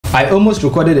I almost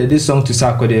recorded this song to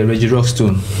Sarkodie, Reggie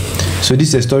Rockstone. So this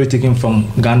is a story taken from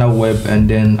Ghana Web, and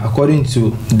then according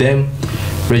to them,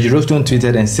 Reggie Rockstone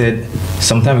tweeted and said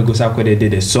some time ago Sarkodie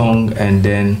did a song, and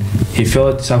then he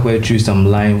felt Sarkodie threw some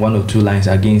line, 1 or 2 lines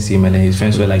against him, and then his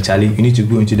friends were like, Charlie, you need to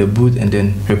go into the booth and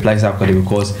then reply Sarkodie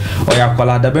because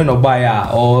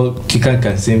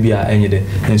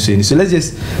so let's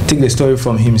just take the story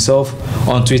from himself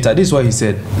on Twitter. This is what he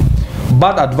said.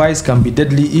 Bad advice can be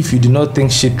deadly if you do not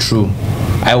think shit through.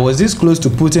 I was this close to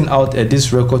putting out a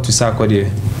diss record to Sarkodie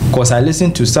because I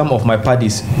listened to some of my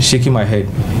paddies shaking my head.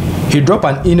 He dropped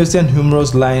an innocent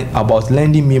humorous line about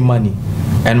lending me money,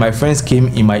 and my friends came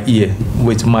in my ear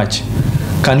with match.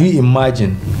 Can you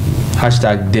imagine?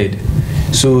 #dead.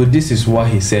 So this is what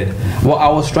he said. Well, I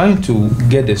was trying to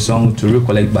get the song to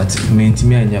recollect, but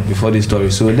before the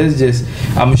story. So let's just,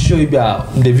 I'm sure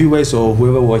the viewers or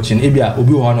whoever watching,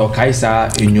 Obi-Wan or Kaisa,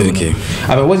 okay.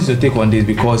 I mean, what is your take on this?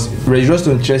 Because Reggie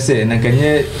Rockstone said, and I can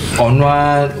hear on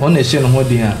the channel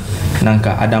holding Nanka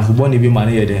Adam Fuboni be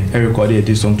money there. I recorded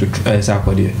this song to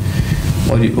Sarkodie.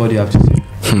 What do you have to say?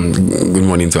 Good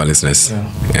morning to our listeners.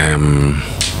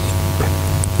 Yeah.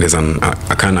 There's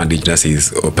a kind of adage that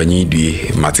says "Opani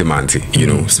dui matimanti," you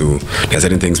know. So there are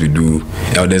certain things we do.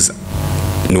 Elders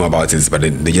know about it, but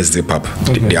they just zip up.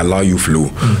 Okay. They allow you flow.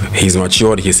 He's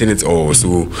matured. He's seen it all.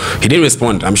 So he didn't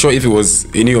respond. I'm sure if it was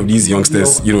any of these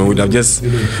youngsters, you know, would have just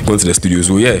gone to the studio.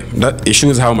 So yeah, that it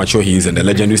shows how mature he is, and the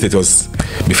legendary status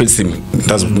befits him.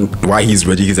 That's why he's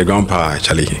ready. He's a grandpa,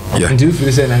 Charlie. Yeah. And do you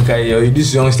feel saying, "Nanka,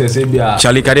 these youngsters say,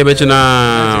 Charlie,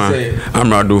 Kadebechina,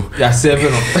 Amrado, yeah,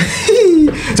 7."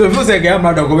 So if you say I'm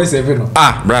not going to say no.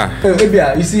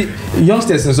 Bruh. You see,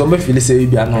 youngsters and some feel say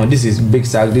no, this is big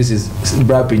sack, this is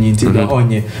bra penity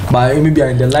on. But maybe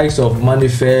in the likes of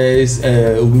Manifest,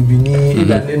 Ubini,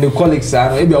 in the colleagues,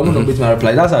 maybe I won't know my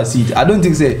reply. That's how I see it. I don't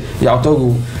think say y'all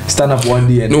talk stand up one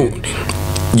day and no.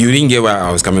 You didn't get where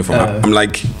I was coming from. I'm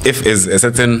like, if it's a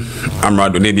certain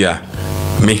Amrado, maybe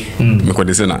me could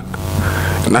listen.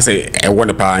 And I say, I want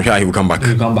the power, I'm sure he will come back.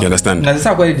 You understand? Now,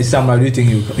 Sarkodie this summer, do you think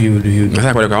he will do?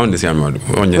 Sarkodie, I want the same. But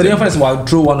the first will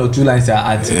throw 1 or 2 lines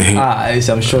at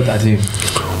some shot at him.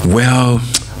 Well,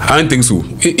 I don't think so.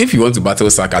 If you want to battle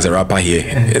Sark as a rapper here,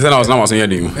 it's not now was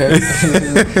hearing him.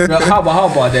 How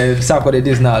about the Sarkodie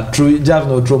this now? True, just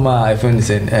no trauma. I find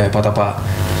this Patapa.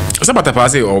 So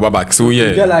or back. So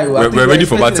yeah, like, we're ready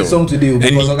for battle. Song today, and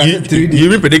he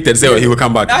even predicted say he will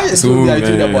come back. So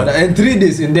and 3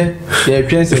 days in there, the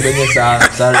appearance of reply.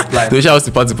 So shout out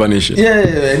to Party Punish. Yeah,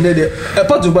 and then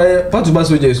Patuba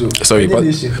soldiers. Sorry,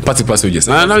 Party soldiers.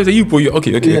 Now you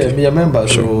okay. Yeah, me a member.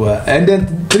 So and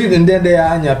then 3 and then they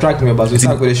are track me about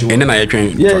Sarkodie show. And then I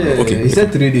train. Yeah, okay. He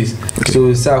said 3 days.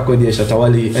 So Sarkodie,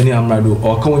 Shatawali, any Amrado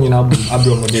or Kawanyina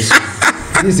Abdul Modest.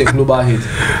 This is a global hit.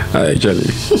 Actually.